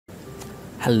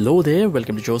Hello there,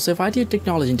 welcome to Joseph IT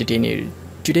Technology Entertainer.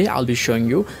 Today I'll be showing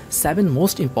you 7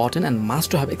 most important and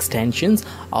must-to-have extensions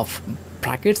of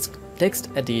Brackets text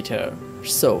editor.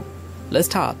 So let's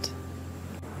start.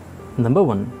 Number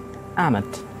 1.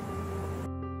 Amit.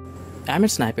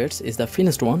 Amit Snippets is the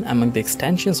finished one among the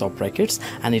extensions of Brackets,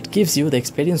 and it gives you the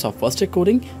experience of faster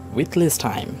coding with less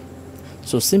time.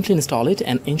 So simply install it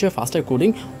and enjoy faster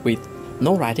coding with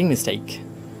no writing mistake.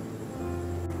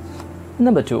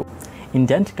 Number 2.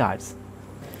 Indent Guides.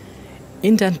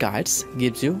 Indent Guides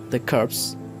gives you the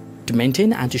curves to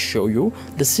maintain and to show you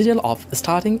the serial of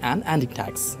starting and ending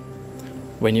tags.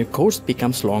 When your course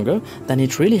becomes longer, then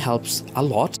it really helps a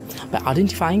lot by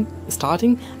identifying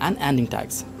starting and ending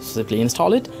tags. Simply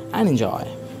install it and enjoy.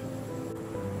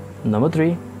 Number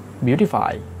 3.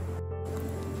 Beautify.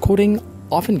 Coding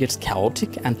often gets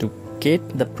chaotic, and to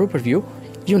get the proper view,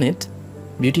 you need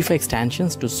Beautify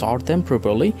extensions to sort them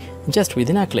properly just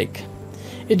within a click.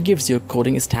 It gives your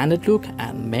coding a standard look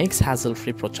and makes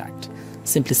hassle-free project.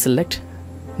 Simply select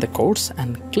the codes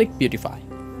and click Beautify.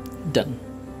 Done.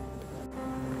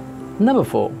 Number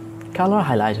 4. Color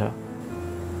Highlighter.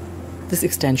 This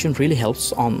extension really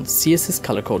helps on CSS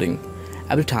color coding.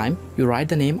 Every time you write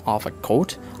the name of a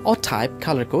code or type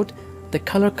color code, the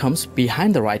color comes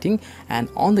behind the writing, and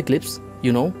on the glyphs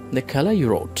you know the color you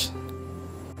wrote.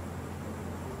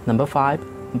 Number 5.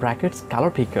 Brackets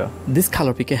Color Picker. This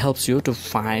color picker helps you to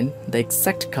find the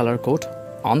exact color code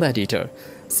on the editor.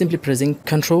 Simply pressing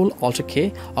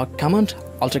Ctrl-Alt-K or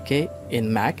Command-Alt-K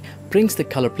in Mac brings the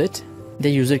color palette. The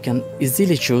user can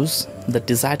easily choose the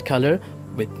desired color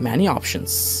with many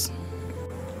options.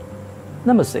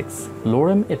 Number 6.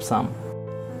 Lorem Ipsum.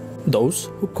 Those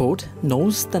who code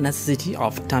knows the necessity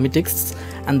of dummy texts,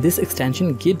 and this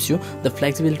extension gives you the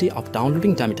flexibility of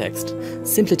downloading dummy text.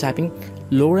 Simply typing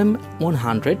Lorem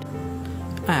 100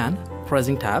 and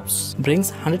pressing tabs brings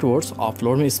 100 words of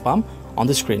Lorem Ipsum on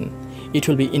the screen. It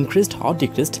will be increased or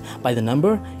decreased by the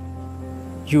number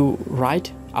you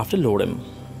write after Lorem.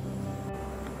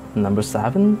 Number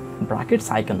 7.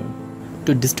 Brackets Icon.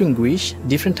 To distinguish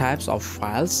different types of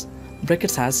files,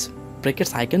 Brackets has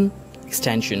Brackets Icon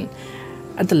extension.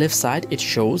 At the left side, it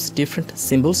shows different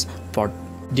symbols for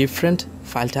different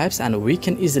file types, and we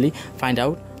can easily find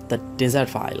out the desired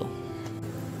file.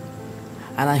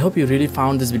 And I hope you really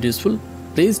found this video useful.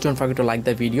 Please don't forget to like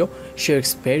the video, share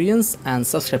experience, and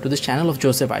subscribe to this channel of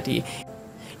Joseph IT.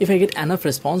 If I get enough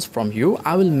response from you,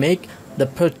 I will make the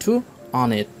part 2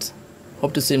 on it.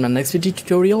 Hope to see you in my next video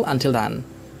tutorial. Until then,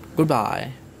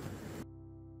 goodbye.